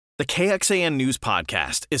The KXAN News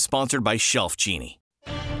Podcast is sponsored by Shelf Genie.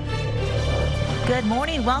 Good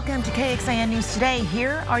morning. Welcome to KXAN News Today.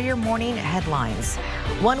 Here are your morning headlines.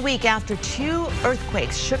 1 week after 2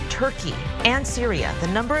 earthquakes shook Turkey and Syria, the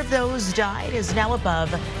number of those died is now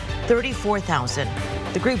above 34,000.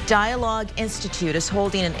 The group Dialogue Institute is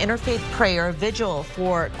holding an interfaith prayer vigil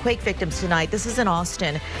for quake victims tonight. This is in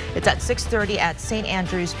Austin. It's at 6:30 at St.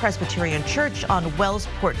 Andrew's Presbyterian Church on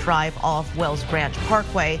Wellsport Drive off Wells Branch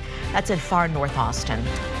Parkway. That's in far north Austin.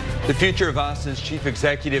 The future of Austin's chief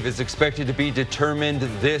executive is expected to be determined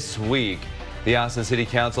this week. The Austin City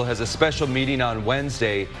Council has a special meeting on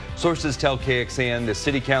Wednesday. Sources tell KXAN the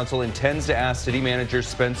City Council intends to ask City Manager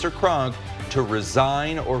Spencer Cronk to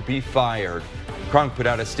resign or be fired. Cronk put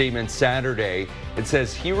out a statement Saturday. It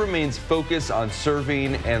says he remains focused on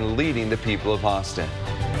serving and leading the people of Austin.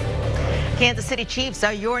 Kansas City Chiefs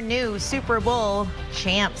are your new Super Bowl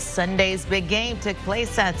champs. Sunday's big game took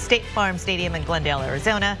place at State Farm Stadium in Glendale,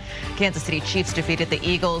 Arizona. Kansas City Chiefs defeated the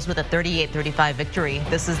Eagles with a 38-35 victory.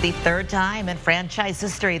 This is the third time in franchise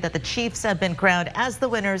history that the Chiefs have been crowned as the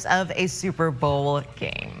winners of a Super Bowl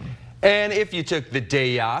game. And if you took the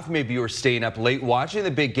day off, maybe you were staying up late watching the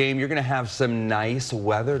big game, you're going to have some nice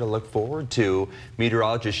weather to look forward to.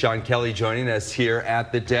 Meteorologist Sean Kelly joining us here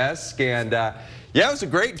at the desk. And yeah, it was a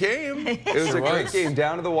great game. It was a great game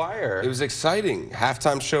down to the wire. It was exciting.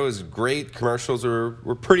 Halftime show is great. Commercials were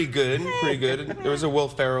pretty good. There was a Will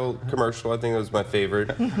Ferrell commercial. I think it was my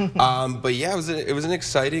favorite. But yeah, it was an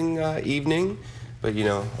exciting evening. But, you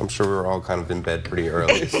know, I'm sure we were all kind of in bed pretty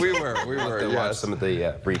early. we were, yes. Watch some of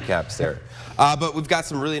the recaps there. But we've got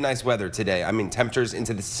some really nice weather today. I mean, temperatures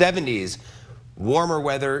into the 70s. Warmer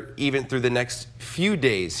weather even through the next few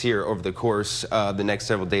days here over the course of the next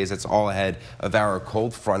several days. That's all ahead of our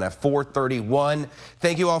cold front at 4:31.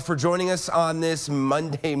 Thank you all for joining us on this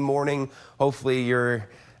Monday morning. Hopefully you're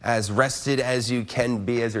as rested as you can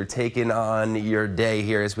be as you're taking on your day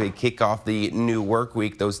here as we kick off the new work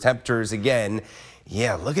week. Those temperatures again.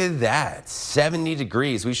 Yeah, look at that, 70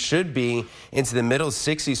 degrees. We should be into the middle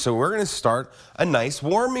 60s, so we're going to start a nice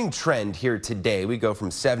warming trend here today. We go from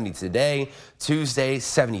 70 today, Tuesday,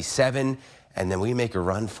 77, and then we make a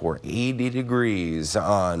run for 80 degrees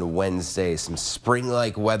on Wednesday. Some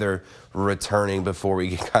spring-like weather returning before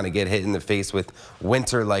we kind of get hit in the face with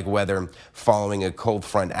winter-like weather following a cold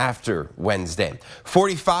front after Wednesday.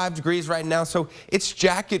 45 degrees right now, so it's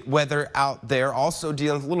jacket weather out there. Also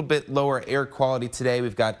dealing with a little bit lower air quality today.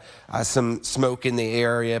 We've got some smoke in the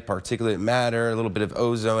area, particulate matter, a little bit of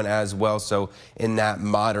ozone as well, so in that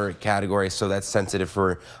moderate category, so that's sensitive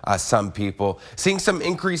for some people. Seeing some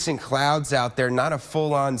increasing clouds out there, not a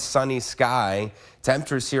full-on sunny sky.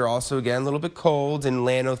 Temperatures here also, again, a little bit cold. In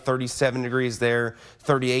Llano, 37 degrees there,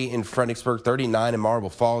 38 in Fredericksburg, 39 in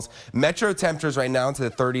Marble Falls. Metro temperatures right now into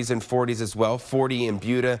the 30s and 40s as well, 40 in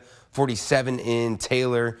Buda, 47 in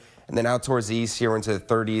Taylor, and then out towards the east here into the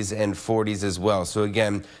 30s and 40s as well. So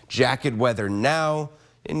again, jacket weather now,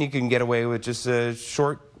 and you can get away with just a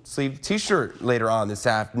short sleeve t-shirt later on this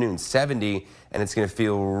afternoon, 70, and it's going to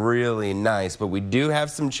feel really nice. But we do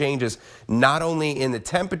have some changes, not only in the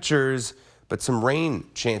temperatures, but some rain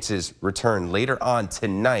chances return later on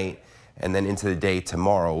tonight and then into the day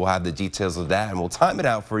tomorrow. We'll have the details of that, and we'll time it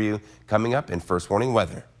out for you coming up in First Warning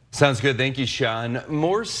Weather. Sounds good. Thank you, Sean.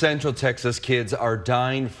 More Central Texas kids are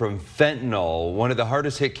dying from fentanyl. One of the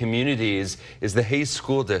hardest hit communities is the Hayes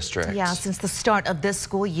School District. Yeah, since the start of this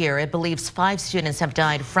school year, it believes 5 students have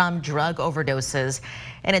died from drug overdoses,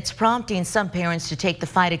 and it's prompting some parents to take the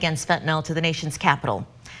fight against fentanyl to the nation's capital.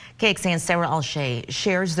 KXAN's Sarah Alshay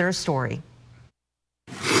shares their story.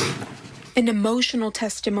 An emotional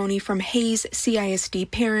testimony from Hayes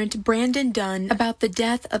CISD parent Brandon Dunn about the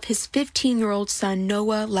death of his 15-year-old son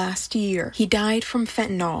Noah last year. He died from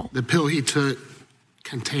fentanyl. The pill he took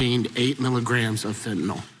contained 8 milligrams of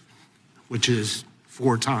fentanyl, which is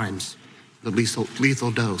 4 times the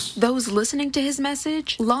lethal dose. Those listening to his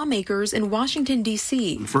message, lawmakers in Washington,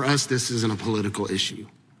 D.C. For us, this isn't a political issue.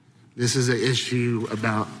 This is an issue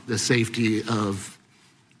about the safety of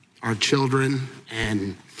our children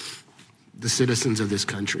and the citizens of this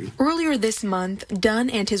country. Earlier this month, Dunn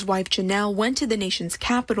and his wife Janelle went to the nation's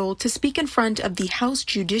capital to speak in front of the House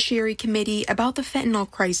Judiciary Committee about the fentanyl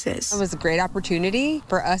crisis. It was a great opportunity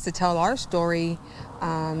for us to tell our story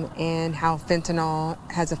and how fentanyl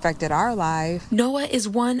has affected our life. Noah is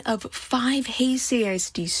one of 5 Hayes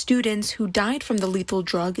CISD students who died from the lethal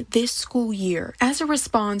drug this school year. As a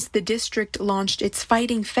response, the district launched its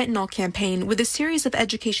Fighting Fentanyl campaign with a series of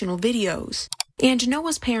educational videos. And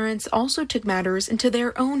Noah's parents also took matters into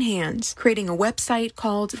their own hands, creating a website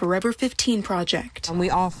called Forever 15 Project. We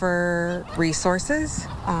offer resources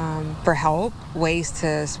for help, ways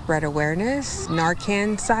to spread awareness,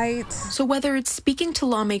 Narcan sites. So whether it's speaking to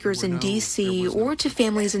lawmakers in D.C. or to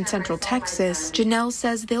families in Central Texas, Janelle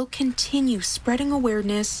says they'll continue spreading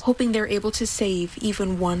awareness, hoping they're able to save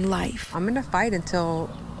even one life. I'm going to fight until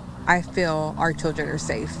I feel our children are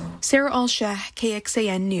safe. Sarah Alshah,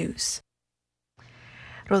 KXAN News.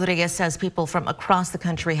 Rodriguez says people from across the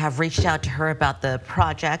country have reached out to her about the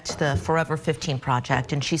project, the Forever 15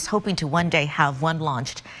 project, and she's hoping to one day have one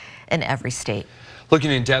launched in every state. Looking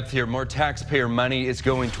in depth here, more taxpayer money is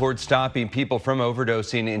going towards stopping people from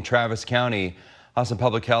overdosing in Travis County. Austin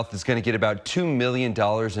Public Health is going to get about $2 million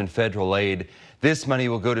in federal aid. This money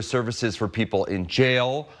will go to services for people in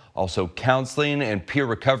jail, also counseling and peer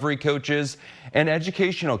recovery coaches, and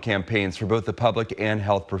educational campaigns for both the public and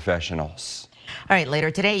health professionals. All right, later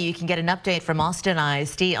today, you can get an update from Austin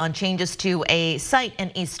ISD on changes to a site in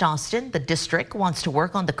East Austin. The district wants to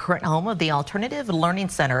work on the current home of the Alternative Learning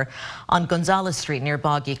Center on Gonzales Street near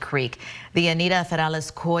Boggy Creek. The Anita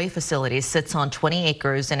Ferales Coy facility sits on 20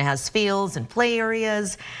 acres and has fields and play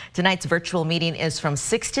areas. Tonight's virtual meeting is from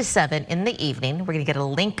 6 to 7 in the evening. We're going to get a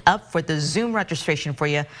link up for the Zoom registration for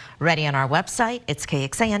you ready on our website. It's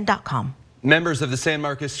KXAN.com. Members of the San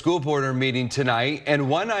Marcos School Board are meeting tonight, and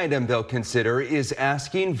one item they'll consider is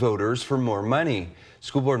asking voters for more money.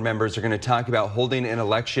 School board members are going to talk about holding an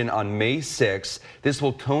election on May 6th. This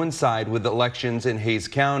will coincide with elections in Hays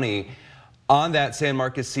County. On that San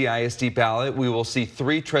Marcos CISD ballot, we will see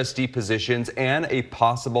 3 trustee positions and a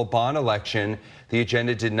possible bond election. The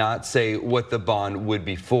agenda did not say what the bond would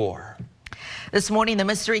be for. This morning, the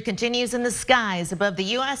mystery continues in the skies above the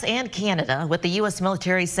U.S. and Canada, with the U.S.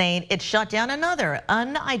 military saying it shot down another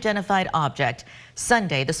unidentified object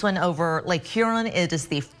Sunday. This one over Lake Huron. It is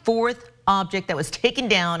the 4th object that was taken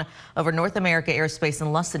down over North America airspace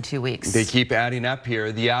in less than 2 weeks. They keep adding up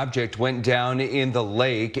here. The object went down in the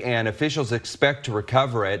lake, and officials expect to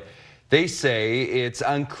recover it. They say it's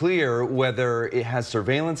unclear whether it has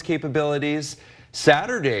surveillance capabilities.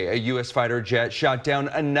 Saturday, a U.S. fighter jet shot down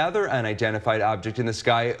another unidentified object in the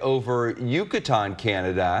sky over Yucatan,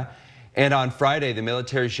 Canada. And on Friday, the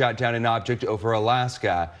military shot down an object over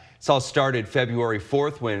Alaska. This all started February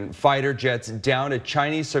 4th when fighter jets downed a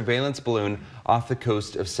Chinese surveillance balloon off the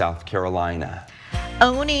coast of South Carolina.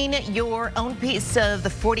 Owning your own piece of the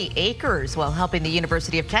 40 acres while helping the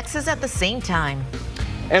University of Texas at the same time.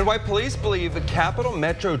 And why police believe a Capital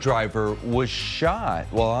Metro driver was shot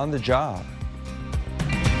while on the job.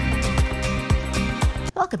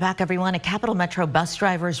 Welcome back, everyone. A Capital Metro bus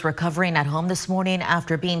driver is recovering at home this morning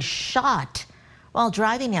after being shot while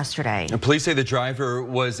driving yesterday. And police say the driver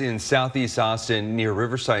was in Southeast Austin near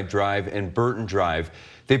Riverside Drive and Burton Drive.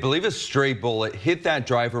 They believe a stray bullet hit that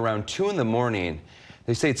drive around 2 in the morning.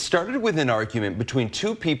 They say it started with an argument between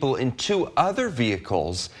 2 people in 2 other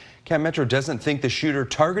vehicles. Cap Metro doesn't think the shooter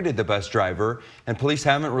targeted the bus driver, and police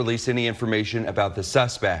haven't released any information about the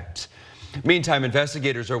suspect. Meantime,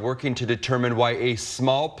 investigators are working to determine why a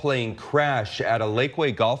small plane crashed at a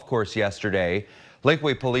Lakeway golf course yesterday.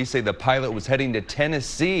 Lakeway police say the pilot was heading to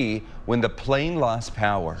Tennessee when the plane lost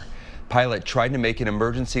power. Pilot tried to make an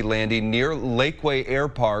emergency landing near Lakeway Air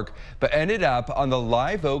Park, but ended up on the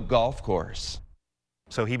Live Oak golf course.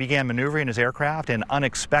 So he began maneuvering his aircraft, and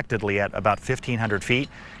unexpectedly at about 1,500 feet,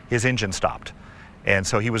 his engine stopped. And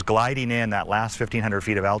so he was gliding in that last 1,500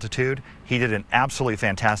 feet of altitude. He did an absolutely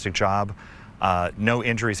fantastic job. No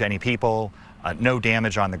injuries to any people, no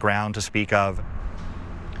damage on the ground to speak of.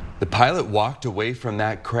 The pilot walked away from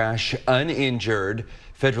that crash uninjured.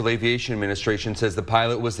 Federal Aviation Administration says the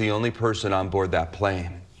pilot was the only person on board that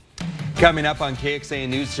plane. Coming up on KXAN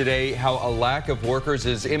News today, how a lack of workers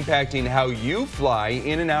is impacting how you fly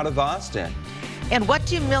in and out of Austin. And what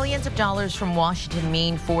do millions of dollars from Washington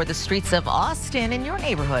mean for the streets of Austin in your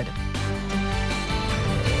neighborhood?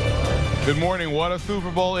 Good morning. What a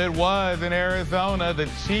Super Bowl it was in Arizona. The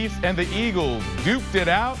Chiefs and the Eagles duked it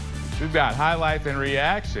out. We've got highlights and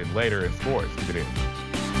reaction later in sports. Keep it in.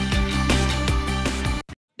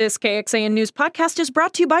 This KXAN News podcast is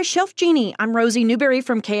brought to you by Shelf Genie. I'm Rosie Newberry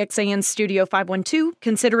from KXAN Studio 512.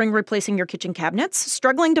 Considering replacing your kitchen cabinets?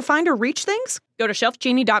 Struggling to find or reach things? Go to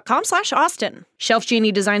shelfgenie.com/Austin. Shelf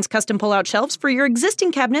Genie designs custom pull-out shelves for your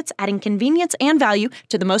existing cabinets, adding convenience and value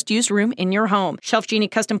to the most used room in your home. Shelf Genie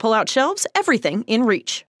custom pull-out shelves, everything in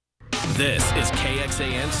reach. This is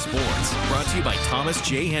KXAN Sports, brought to you by Thomas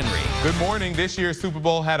J. Henry. Good morning. This year's Super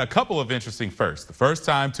Bowl had a couple of interesting firsts. The first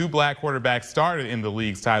time 2 black quarterbacks started in the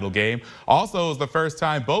league's title game. Also, it was the first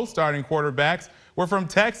time both starting quarterbacks were from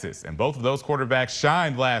Texas, and both of those quarterbacks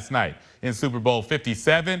shined last night in Super Bowl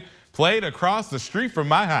 57, played across the street from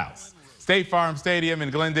my house. State Farm Stadium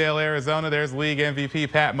in Glendale, Arizona. There's league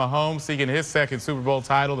MVP Pat Mahomes seeking his second Super Bowl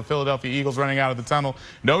title. The Philadelphia Eagles running out of the tunnel.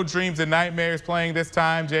 No dreams and nightmares playing this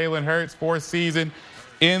time. Jalen Hurts, 4th season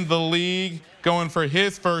in the league, going for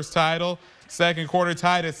his first title. Second quarter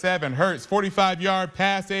tied at 7. Hurts, 45-yard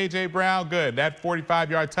pass to A.J. Brown. Good. That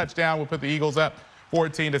 45-yard touchdown will put the Eagles up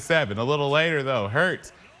 14-7. A little later, though,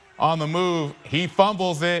 Hurts on the move. He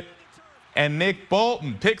fumbles it. And Nick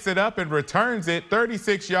Bolton picks it up and returns it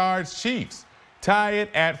 36 yards. Chiefs tie it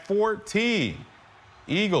at 14.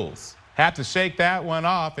 Eagles have to shake that one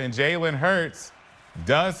off, and Jalen Hurts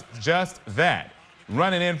does just that,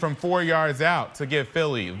 running in from 4 yards out to give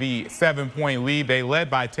Philly the 7-point lead. They led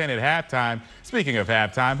by 10 at halftime. Speaking of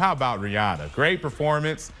halftime, how about Rihanna? Great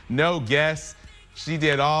performance, no guess. She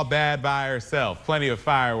did all bad by herself. Plenty of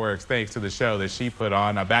fireworks thanks to the show that she put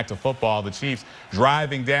on. Now back to football. The Chiefs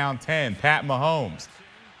driving down 10. Pat Mahomes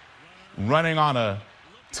running on a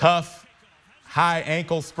tough high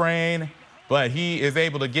ankle sprain, but he is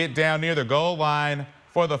able to get down near the goal line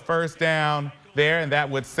for the first down there, and that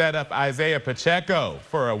would set up Isaiah Pacheco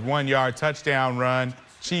for a 1-yard touchdown run.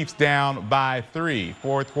 Chiefs down by 3.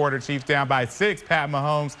 Fourth quarter, Chiefs down by 6. Pat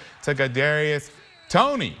Mahomes to Kadarius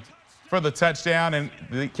Toney for the touchdown, and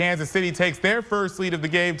the Kansas City takes their first lead of the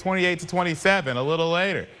game, 28-27. A little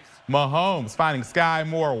later, Mahomes finding Sky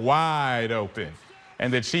Moore wide open,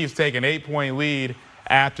 and the Chiefs take an 8-point lead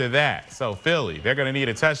after that. So Philly, they're going to need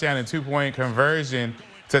a touchdown and 2-point conversion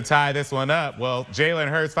to tie this one up. Well, Jalen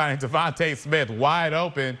Hurts finding Devontae Smith wide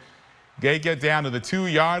open. They get down to the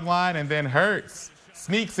 2-yard line, and then Hurts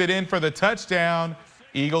sneaks it in for the touchdown.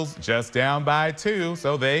 Eagles just down by 2,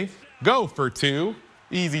 so they go for 2.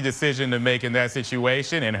 Easy decision to make in that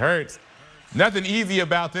situation, and Hurts, nothing easy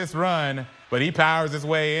about this run, but he powers his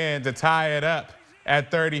way in to tie it up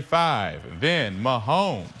at 35. Then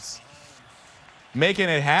Mahomes making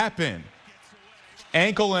it happen,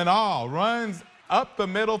 ankle and all, runs up the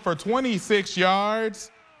middle for 26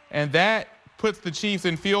 yards, and that puts the Chiefs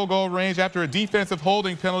in field goal range. After a defensive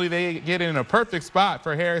holding penalty, they get in a perfect spot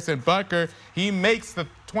for Harrison Butker. He makes the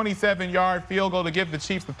 27-yard field goal to give the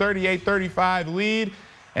Chiefs the 38-35 lead,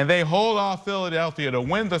 and they hold off Philadelphia to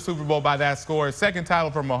win the Super Bowl by that score. Second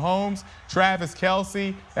title for Mahomes, Travis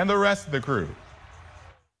Kelce, and the rest of the crew.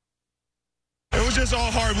 It was just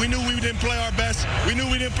all hard. We knew we didn't play our best. We knew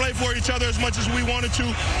we didn't play for each other as much as we wanted to.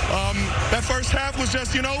 That first half was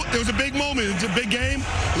just, it was a big moment. It's a big game.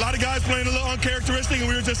 A lot of guys playing a little uncharacteristic, and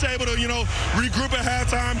we were just able to, regroup at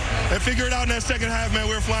halftime and figure it out in that second half, man.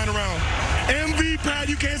 We were flying around. MV, Pat,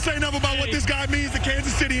 you can't say enough about what this guy means to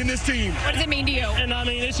Kansas City and this team. What does it mean to you? And I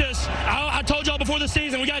mean, it's just, I told y'all before the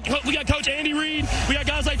season, we got Coach Andy Reid, we got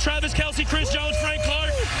guys like Travis Kelce, Chris Jones, Frank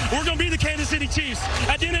Clark. We're going to be the Kansas City Chiefs.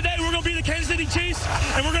 At the end of the day, we're going to be the Kansas City Chiefs,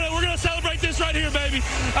 and we're gonna celebrate this right here, baby.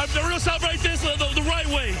 We're gonna celebrate this the right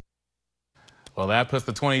way. Well, that puts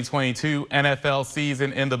the 2022 NFL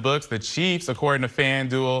season in the books. The Chiefs, according to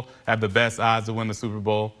FanDuel, have the best odds to win the Super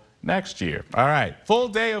Bowl next year. All right, full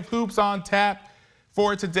day of hoops on tap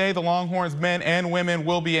for today. The Longhorns men and women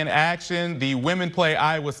will be in action. The women play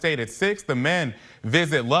Iowa State at 6. The men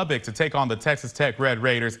visit Lubbock to take on the Texas Tech Red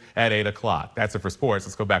Raiders at 8 o'clock. That's it for sports.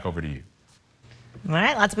 Let's go back over to you. All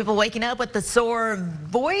right, lots of people waking up with the sore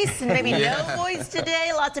voice and maybe no voice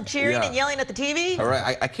today. Lots of cheering and yelling at the TV. All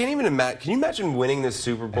right, I can't even imagine. Can you imagine winning this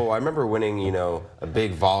Super Bowl? I remember winning, a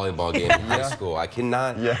big volleyball game in high school. I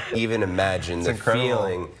cannot even imagine the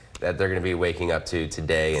feeling that they're going to be waking up to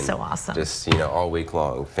today, and so awesome. Just all week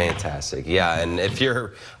long. Fantastic. Yeah, and if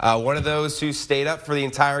you're one of those who stayed up for the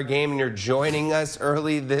entire game and you're joining us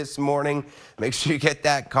early this morning, make sure you get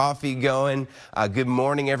that coffee going. Good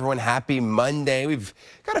morning, everyone. Happy Monday. We've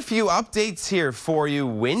got a few updates here for you.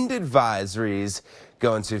 Wind advisories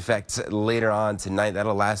go into effect later on tonight.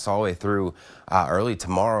 That'll last all the way through early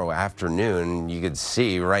tomorrow afternoon. You can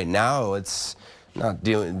see right now it's not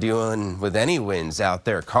dealing with any winds out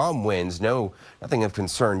there. Calm winds, nothing of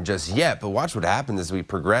concern just yet. But watch what happens as we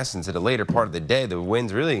progress into the later part of the day. The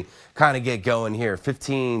winds really kind of get going here.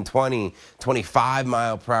 15, 20, 25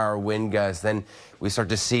 mile per hour wind gusts. Then we start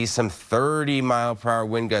to see some 30 mile per hour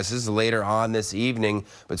wind gusts. This is later on this evening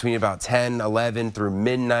between about 10, 11 through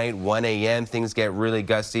midnight, 1 a.m. Things get really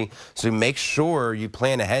gusty. So make sure you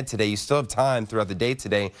plan ahead today. You still have time throughout the day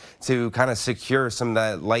today to kind of secure some of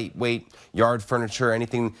that lightweight yard furniture,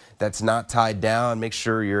 anything that's not tied down. Make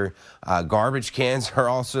sure your garbage cans are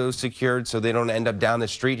also secured so they don't end up down the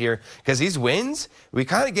street here. Because these winds, we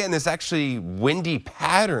kind of get in this actually windy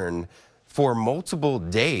pattern for multiple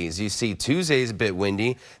days. You see Tuesday's a bit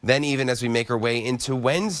windy, then even as we make our way into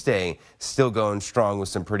Wednesday, still going strong with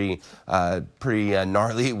some pretty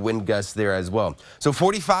gnarly wind gusts there as well. So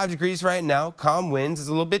 45 degrees right now, calm winds. It's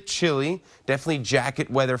a little bit chilly. Definitely jacket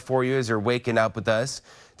weather for you as you're waking up with us.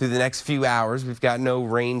 Through the next few hours, we've got no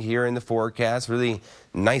rain here in the forecast. Really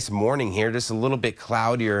nice morning here, just a little bit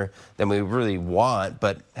cloudier than we really want,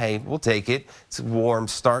 but hey, we'll take it. It's a warm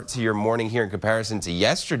start to your morning here in comparison to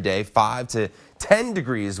yesterday, 5 to 10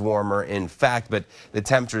 degrees warmer in fact, but the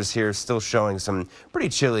temperatures here still showing some pretty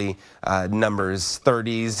chilly numbers,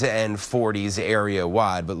 30s and 40s area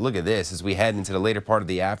wide. But look at this, as we head into the later part of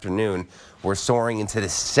the afternoon, we're soaring into the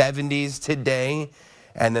 70s today.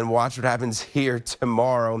 And then watch what happens here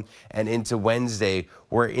tomorrow and into Wednesday.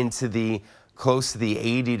 We're into the close to the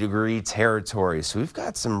 80-degree territory. So we've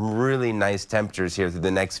got some really nice temperatures here through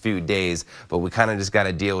the next few days, but we kind of just got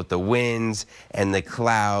to deal with the winds and the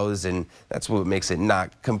clouds, and that's what makes it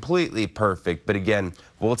not completely perfect. But again,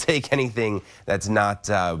 we'll take anything that's not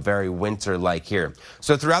very winter-like here.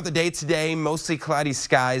 So throughout the day today, mostly cloudy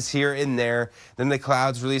skies here and there. Then the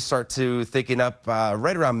clouds really start to thicken up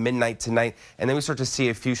right around midnight tonight, and then we start to see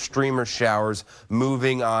a few streamer showers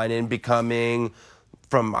moving on and becoming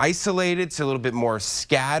from isolated to a little bit more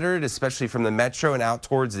scattered, especially from the metro and out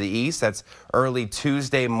towards the east. That's early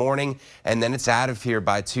Tuesday morning, and then it's out of here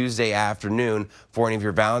by Tuesday afternoon for any of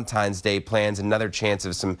your Valentine's Day plans. Another chance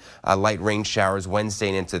of some light rain showers Wednesday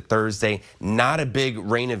and into Thursday. Not a big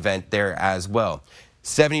rain event there as well.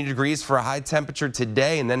 70 degrees for a high temperature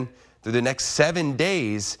today, and then through the next 7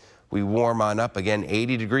 days, we warm on up again,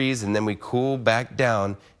 80 degrees, and then we cool back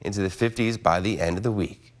down into the 50s by the end of the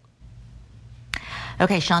week.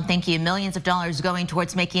 Okay, Sean, thank you. Millions of dollars going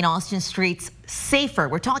towards making Austin streets safer.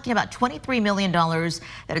 We're talking about $23 million that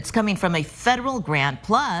it's coming from a federal grant,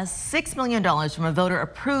 plus $6 million from a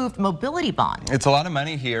voter-approved mobility bond. It's a lot of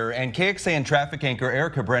money here, and KXAN traffic anchor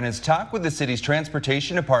Erica Brennan has talked with the city's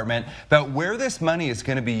transportation department about where this money is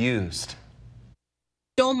going to be used.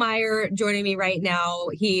 Joel Meyer joining me right now.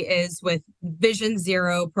 He is with Vision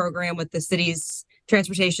Zero program with the city's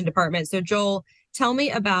transportation department. So Joel, tell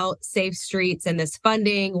me about Safe Streets and this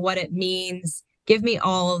funding, what it means. Give me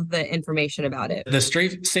all of the information about it. The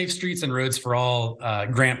Safe Streets and Roads for All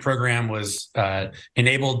grant program was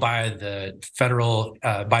enabled by the federal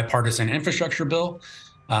bipartisan infrastructure bill.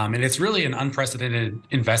 And it's really an unprecedented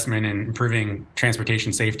investment in improving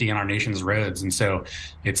transportation safety on our nation's roads. And so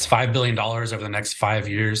it's $5 billion over the next 5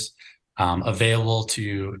 years, available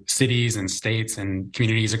to cities and states and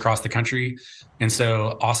communities across the country. And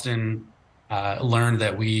so Austin learned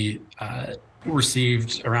that we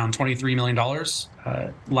received around $23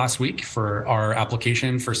 million last week for our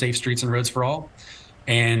application for Safe Streets and Roads for All.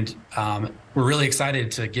 And we're really excited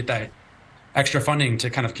to get that extra funding to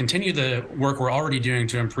kind of continue the work we're already doing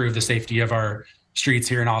to improve the safety of our streets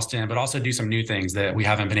here in Austin, but also do some new things that we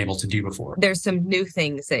haven't been able to do before. There's some new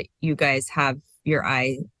things that you guys have your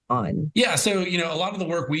eye on. Yeah, so a lot of the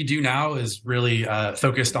work we do now is really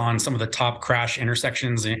focused on some of the top crash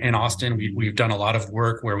intersections in Austin. We've done a lot of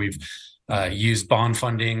work where we've used bond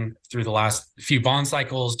funding through the last few bond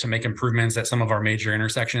cycles to make improvements at some of our major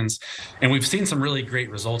intersections. And we've seen some really great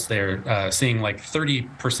results there, seeing like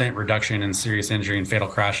 30% reduction in serious injury and fatal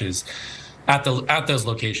crashes at those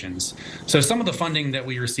locations. So some of the funding that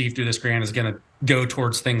we received through this grant is going to go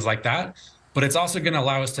towards things like that. But it's also going to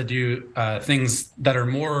allow us to do things that are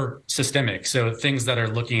more systemic. So things that are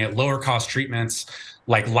looking at lower cost treatments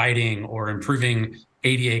like lighting or improving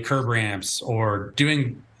ADA curb ramps or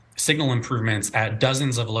doing signal improvements at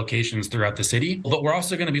dozens of locations throughout the city. But we're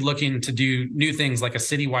also going to be looking to do new things like a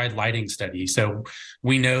citywide lighting study. So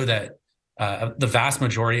we know that the vast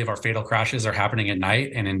majority of our fatal crashes are happening at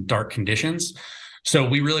night and in dark conditions. So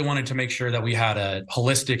we really wanted to make sure that we had a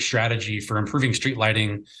holistic strategy for improving street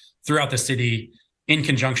lighting throughout the city in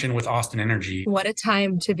conjunction with Austin Energy. What a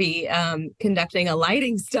time to be conducting a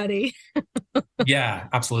lighting study. Yeah,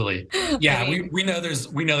 absolutely. Yeah, we know there's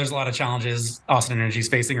a lot of challenges Austin Energy is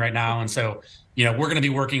facing right now. And so, we're going to be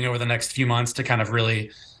working over the next few months to kind of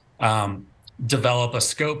really develop a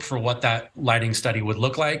scope for what that lighting study would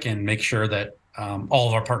look like and make sure that all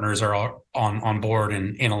of our partners are on board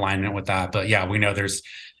and in alignment with that. But yeah, we know there's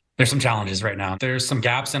some challenges right now. There's some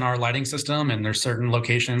gaps in our lighting system, and there's certain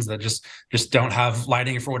locations that just don't have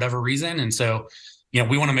lighting for whatever reason. And so,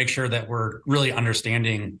 we want to make sure that we're really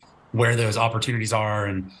understanding where those opportunities are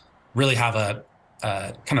and really have a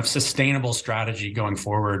kind of sustainable strategy going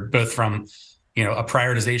forward, both from a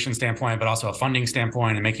prioritization standpoint, but also a funding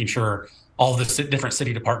standpoint, and making sure all the different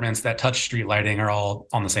city departments that touch street lighting are all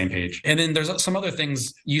on the same page. And then there's some other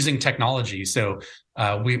things using technology. So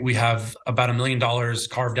we have about $1 million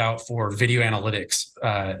carved out for video analytics,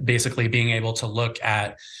 basically being able to look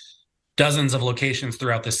at dozens of locations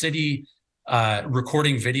throughout the city,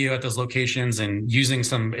 recording video at those locations, and using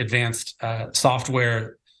some advanced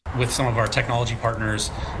software with some of our technology partners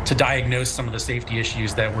to diagnose some of the safety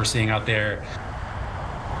issues that we're seeing out there.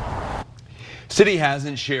 City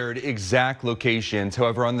hasn't shared exact locations.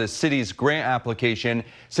 However, on the city's grant application,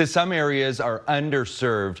 says some areas are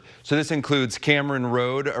underserved. So this includes Cameron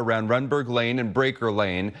Road around Runberg Lane and Breaker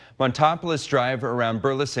Lane. Montopolis Drive around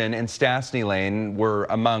Burleson and Stastny Lane were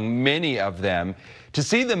among many of them. To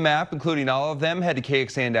see the map, including all of them, head to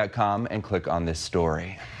KXAN.com and click on this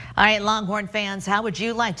story. All right, Longhorn fans, how would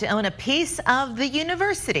you like to own a piece of the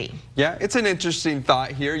university? Yeah, it's an interesting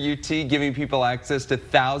thought here. UT giving people access to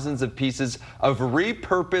thousands of pieces of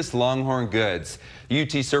repurposed Longhorn goods. The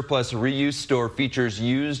UT Surplus Reuse Store features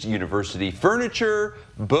used university furniture,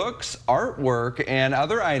 books, artwork, and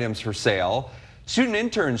other items for sale. Student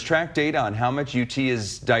interns track data on how much UT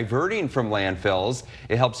is diverting from landfills.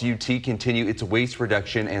 It helps UT continue its waste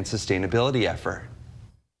reduction and sustainability effort.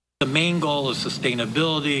 The main goal is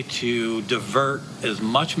sustainability, to divert as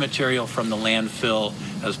much material from the landfill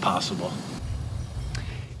as possible.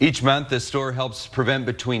 Each month, the store helps prevent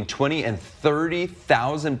between 20 and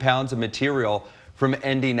 30,000 pounds of material from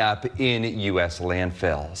ending up in U.S.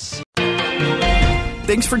 landfills.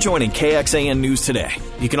 Thanks for joining KXAN News Today.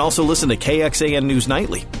 You can also listen to KXAN News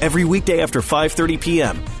Nightly every weekday after 5:30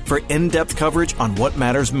 p.m. for in-depth coverage on what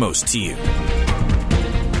matters most to you.